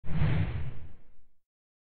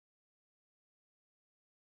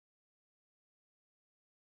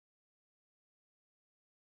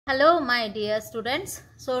Hello my dear students.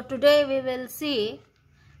 So today we will see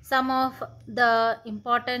some of the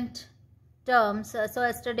important terms. So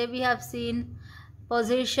yesterday we have seen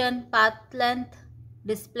position, path length,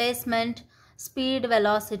 displacement, speed,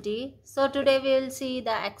 velocity. So today we will see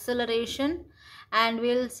the acceleration and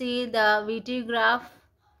we will see the VT graph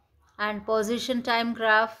and position time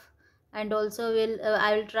graph, and also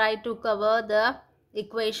I will try to cover the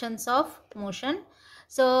equations of motion.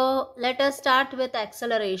 So let us start with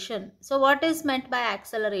acceleration. So what is meant by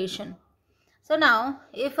acceleration? So now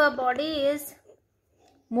if a body is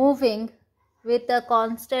moving with a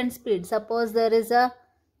constant speed, suppose there is a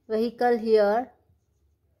vehicle here,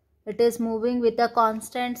 it is moving with a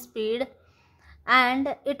constant speed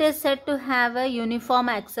and it is said to have a uniform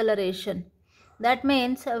acceleration. That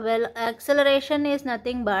means, well, acceleration is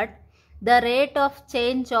nothing but the rate of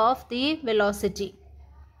change of the velocity.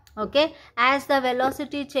 Okay, as the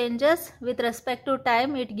velocity changes with respect to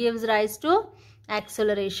time, it gives rise to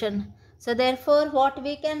acceleration. So therefore, what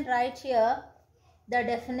we can write here, the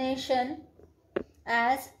definition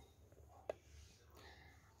as,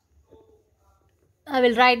 I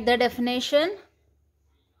will write the definition,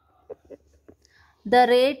 the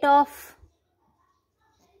rate of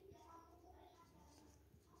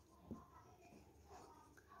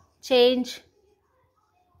change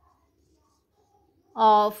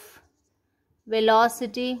of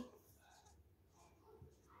velocity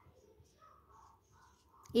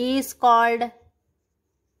is called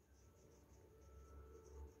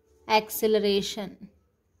acceleration.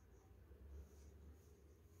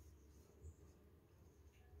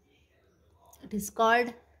 It is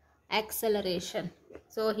called acceleration.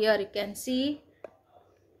 So here you can see,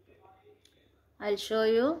 I'll show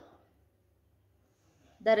you,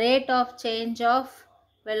 the rate of change of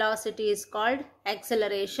velocity is called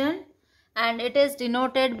acceleration and it is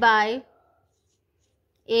denoted by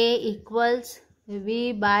A equals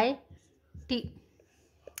V by T.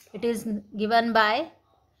 It is given by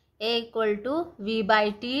A equal to V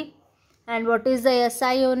by T. And what is the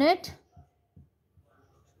SI unit?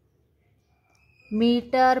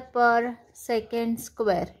 Meter per second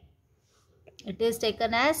square. It is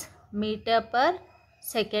taken as meter per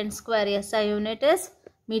second square. SI unit is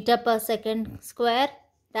meter per second square.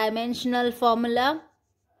 Dimensional formula,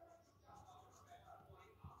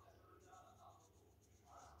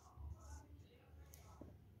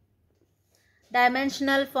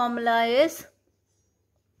 is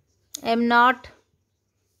m naught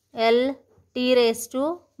L T raised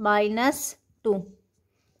to minus 2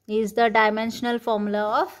 is the dimensional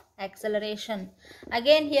formula of acceleration.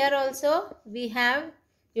 Again here also we have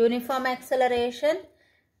uniform acceleration,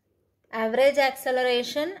 average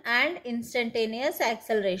acceleration and instantaneous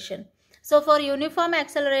acceleration. So for uniform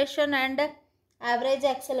acceleration and average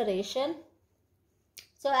acceleration,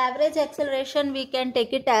 so average acceleration we can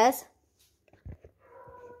take it as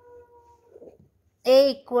A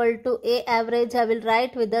equal to A average, I will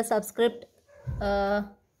write with the subscript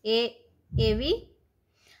AV,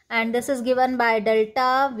 and this is given by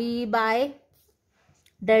delta V by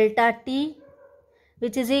delta T,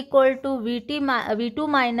 which is equal to V2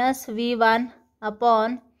 minus V1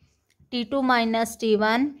 upon T2 minus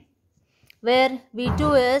T1, where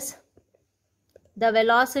V2 is the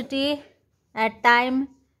velocity at time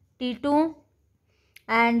T2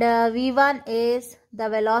 and V1 is the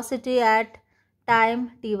velocity at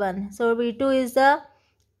time T1. So V2 is the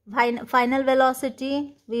final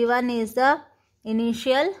velocity, V1 is the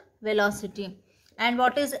initial velocity. And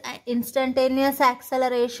what is instantaneous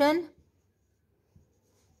acceleration?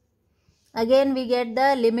 Again we get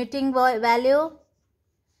the limiting value,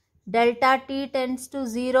 delta T tends to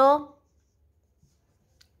 0,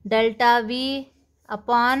 delta V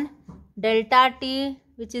upon delta T,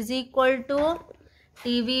 which is equal to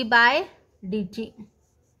dV by dt.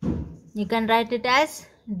 You can write it as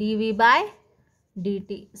dV by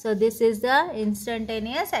dt. So this is the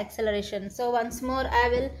instantaneous acceleration. So once more I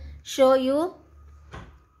will show you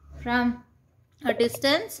from a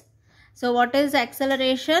distance. So what is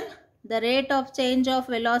acceleration? The rate of change of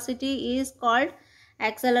velocity is called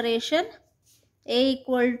acceleration. A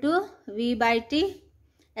equal to V by T.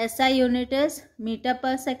 SI unit is meter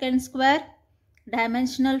per second square.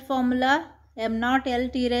 Dimensional formula m naught L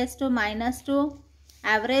T raised to minus 2.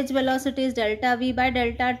 Average velocity is delta V by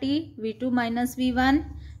delta T, V2 minus V1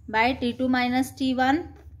 by T2 minus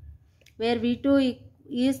T1, where V2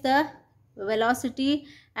 is the velocity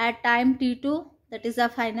at time T2, that is the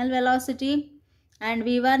final velocity, and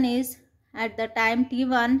V1 is at the time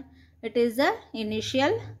T1, it is the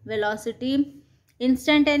initial velocity.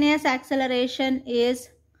 Instantaneous acceleration is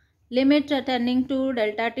limit tending to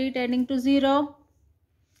delta T tending to 0,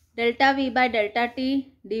 delta V by delta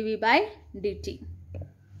T dV by dt.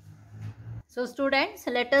 So students,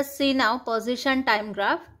 let us see now position time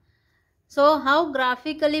graph. So how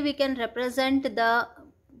graphically we can represent the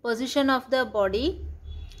position of the body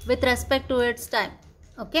with respect to its time.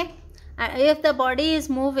 Okay, and if the body is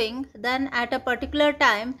moving, then at a particular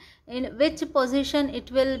time in which position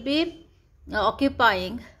it will be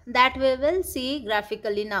occupying, that we will see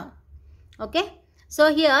graphically now. Okay,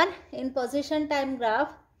 so here in position time graph,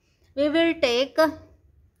 we will take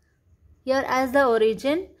here as the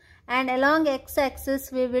origin, and along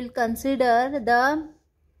x-axis we will consider the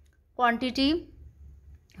quantity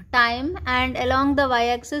time, and along the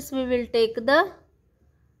y-axis we will take the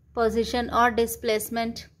position or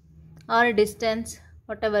displacement or distance,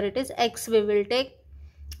 whatever it is, x we will take,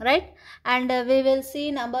 right? And we will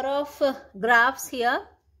see number of graphs here.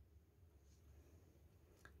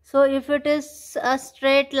 So if it is a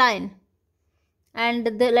straight line,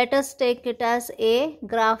 and let us take it as A,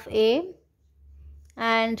 graph A,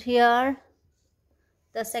 and here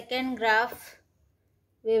the second graph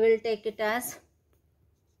we will take it as,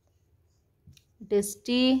 it is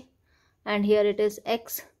T, and here it is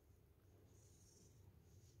X.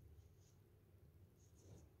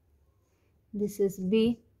 This is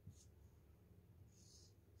B.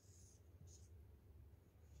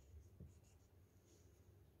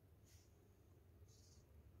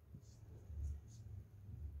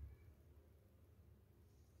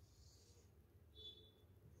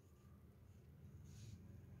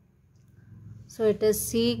 So it is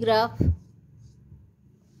C graph,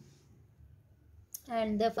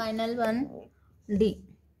 and the final one D.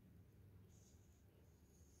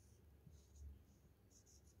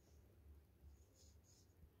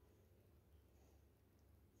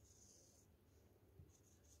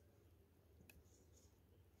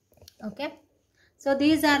 Okay, so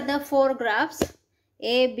these are the four graphs,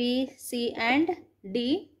 A, B, C and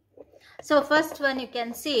D. So first one, you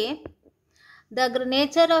can see the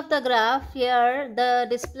nature of the graph here, the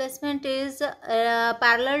displacement is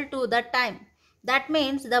parallel to the time. That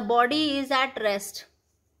means the body is at rest.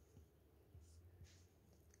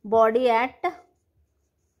 Body at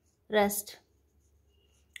rest.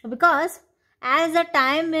 Because as the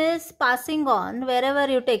time is passing on, wherever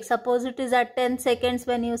you take, suppose it is at 10 seconds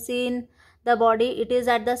when you see in the body, it is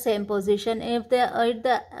at the same position.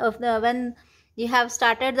 When you have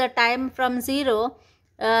started the time from 0,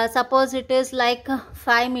 suppose it is like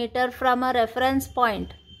 5 meters from a reference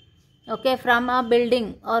point, okay, from a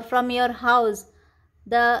building or from your house.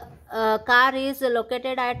 The car is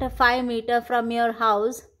located at 5 meters from your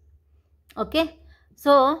house. Okay,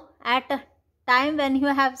 so at time when you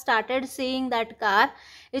have started seeing that car,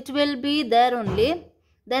 it will be there only.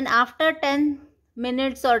 Then after 10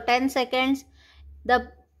 minutes or 10 seconds,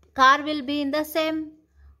 the car will be in the same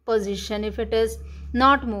position if it is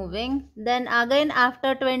not moving. Then again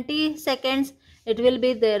after 20 seconds, it will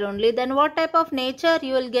be there only. Then what type of nature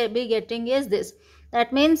you will be getting is this.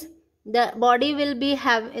 That means the body will be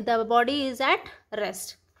the body is at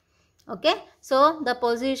rest. Okay, so the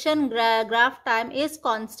position graph time is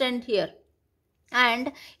constant here.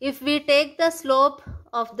 And if we take the slope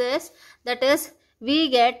of this, that is, we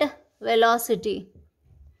get velocity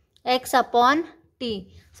x upon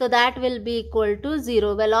t. So that will be equal to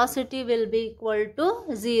 0. Velocity will be equal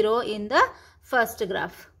to 0 in the first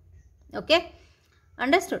graph. Okay,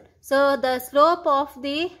 understood? So the slope of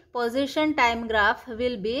the position time graph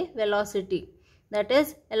will be velocity. That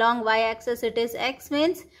is, along y-axis it is x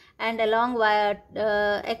means, and along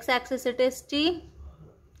x-axis it is t.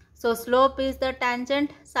 So slope is the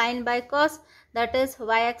tangent, sine by cos, that is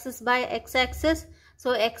y-axis by x-axis.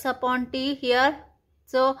 So x upon t here.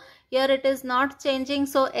 So here it is not changing.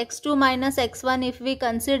 So x2 minus x1 if we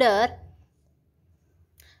consider,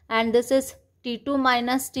 and this is t2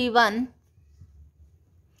 minus t1.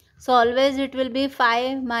 So always it will be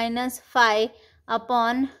 5 minus 5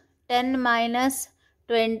 upon 10 minus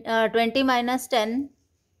 20 minus 10.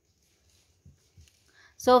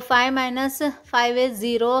 So 5 minus 5 is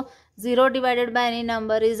 0. 0 divided by any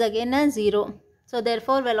number is again a 0. So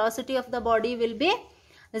therefore velocity of the body will be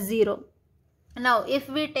 0. Now if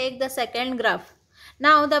we take the second graph,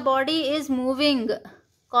 now the body is moving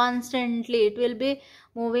constantly. It will be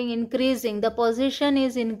moving, increasing. The position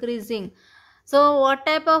is increasing. So what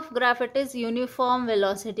type of graph it is? Uniform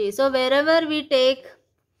velocity. So wherever we take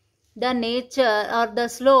the nature or the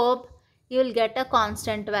slope, you will get a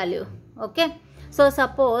constant value. Okay, so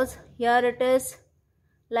suppose here it is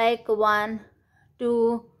like 1,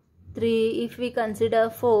 2, 3, if we consider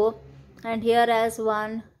 4, and here as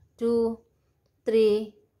 1, 2,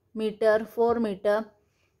 3 meter, 4 meter,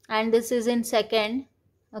 and this is in second,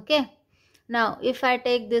 Okay. Now if I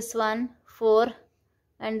take this one 4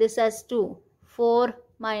 and this as 2, 4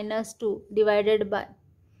 minus 2 divided by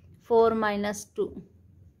 4 minus 2.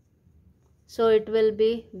 So it will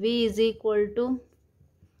be V is equal to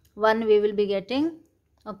 1 we will be getting.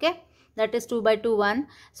 Okay. That is 2 by 2 1.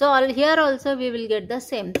 So here also we will get the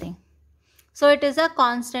same thing. So it is a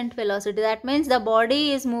constant velocity. That means the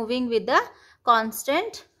body is moving with the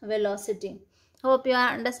constant velocity. Hope you are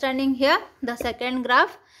understanding here the second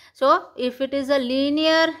graph. So if it is a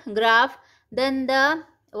linear graph, then the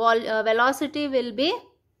velocity will be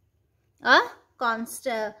a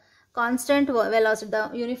constant velocity,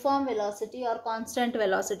 the uniform velocity or constant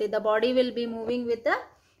velocity. The body will be moving with the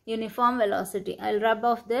uniform velocity. I'll rub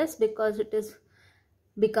off this because it is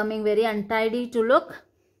becoming very untidy to look.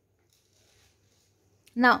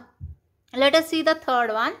 Now let us see the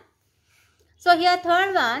third one. So here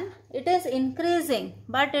third one, it is increasing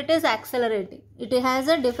but it is accelerating. It has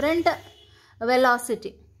a different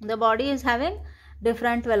velocity. The body is having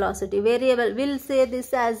different velocity, variable. We'll say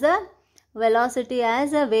this as a velocity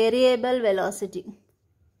as a variable velocity.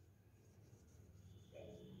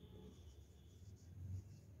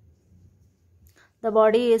 The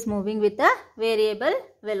body is moving with a variable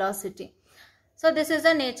velocity. So this is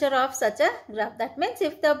the nature of such a graph. That means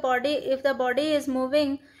if the body is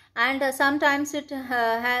moving and sometimes it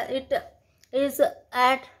is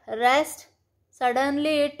at rest,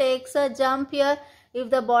 suddenly it takes a jump here. If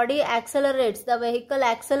the body accelerates, the vehicle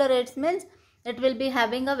accelerates, means it will be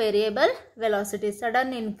having a variable velocity,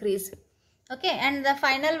 sudden increase. Okay, and the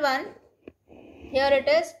final one, here it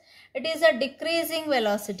is a decreasing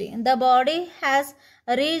velocity. The body has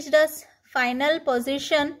reached a final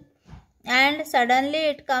position and suddenly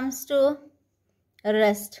it comes to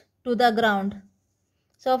rest, to the ground.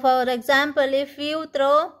 So for example, if you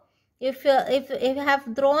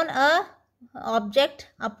have thrown a object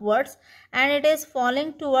upwards and it is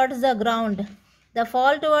falling towards the ground, the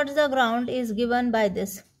fall towards the ground is given by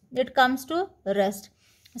this. It comes to rest.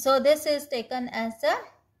 So this is taken as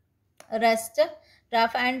a rest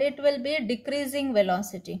graph and it will be decreasing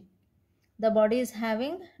velocity. The body is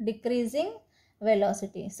having decreasing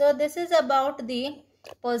velocity. So this is about the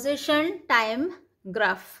position time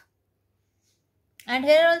graph. And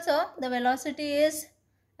here also the velocity is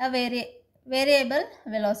a variable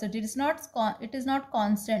velocity. It is not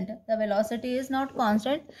constant. The velocity is not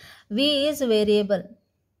constant. V is variable.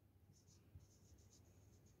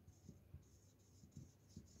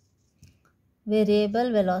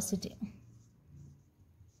 Variable velocity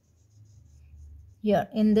here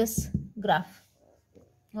in this graph.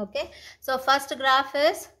 Okay, so first graph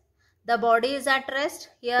is the body is at rest.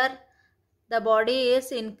 Here the body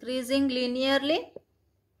is increasing linearly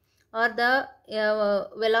or the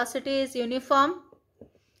velocity is uniform.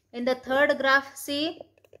 In the third graph, see,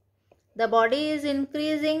 the body is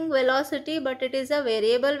increasing velocity but it is a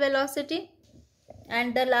variable velocity,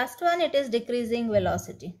 and the last one, it is decreasing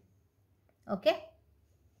velocity. Okay,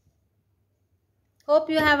 hope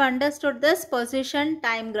you have understood this position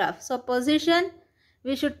time graph. So position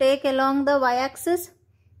we should take along the y-axis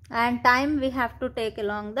and time we have to take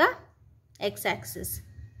along the x-axis.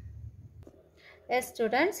 Yes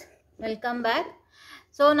students, welcome back.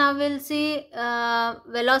 So now we'll see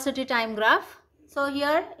velocity time graph. So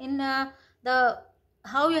here in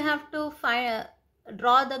how you have to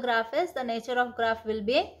draw the graph is, the nature of graph will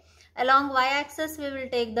be along y-axis we will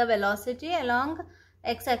take the velocity, along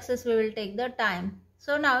x-axis we will take the time.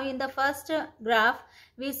 So now in the first graph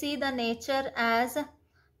we see the nature as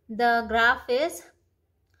the graph is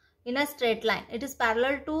in a straight line. It is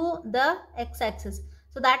parallel to the x-axis.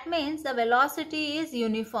 So that means the velocity is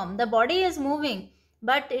uniform. The body is moving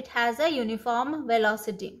but it has a uniform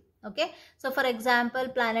velocity. Okay, so for example,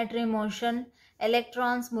 planetary motion,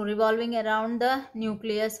 electrons revolving around the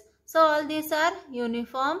nucleus. So all these are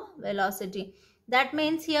uniform velocity. That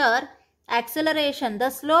means here acceleration, the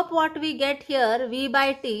slope what we get here, v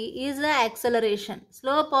by t, is the acceleration.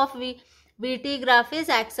 Slope of vt graph is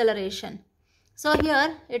acceleration. So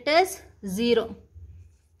here it is 0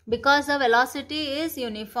 because the velocity is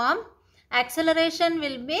uniform. Acceleration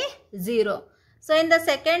will be 0. So in the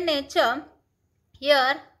second nature,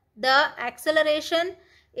 here the acceleration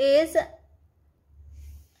is,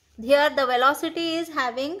 here the velocity is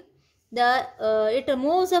having the it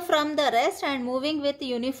moves from the rest and moving with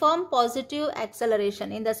uniform positive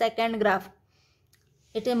acceleration. In the second graph,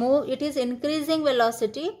 it is increasing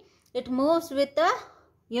velocity. It moves with a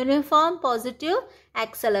uniform positive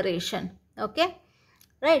acceleration. Okay,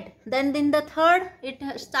 right. Then in the third, it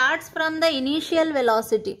starts from the initial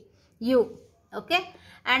velocity u. Okay,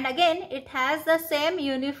 and again it has the same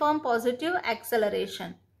uniform positive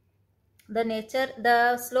acceleration.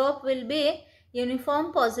 the slope will be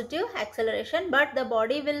uniform positive acceleration, but the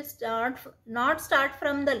body will not start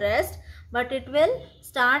from the rest, but it will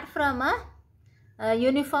start from a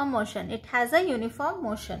uniform motion. It has a uniform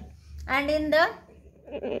motion. And in the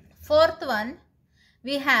fourth one,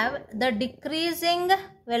 we have the decreasing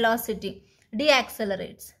velocity,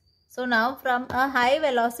 deaccelerates. So now from a high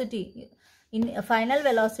velocity, in a final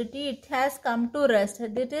velocity, it has come to rest.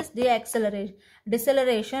 It is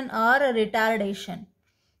deceleration or retardation.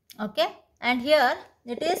 Okay, and here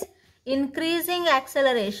it is increasing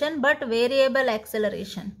acceleration but variable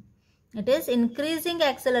acceleration. It is increasing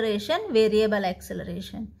acceleration, variable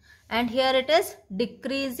acceleration. And here it is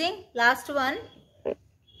decreasing. Last one,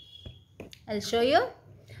 I'll show you.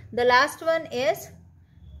 The last one is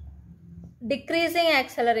decreasing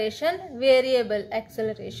acceleration, variable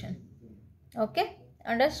acceleration. Okay,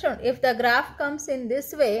 understood? If the graph comes in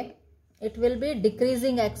this way, it will be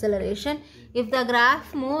decreasing acceleration. If the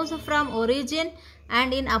graph moves from origin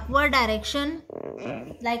and in upward direction,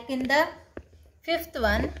 like in the fifth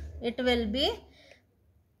one, it will be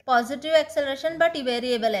positive acceleration but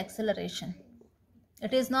variable acceleration.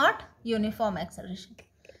 It is not uniform acceleration.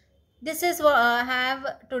 This is what I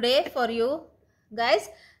have today for you guys.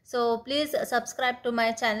 So please subscribe to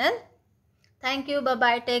my channel. Thank you. Bye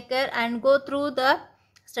bye. Take care and go through the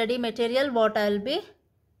study material what I will be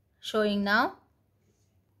showing now.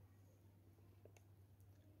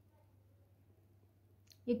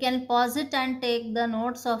 You can pause it and take the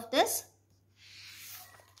notes of this.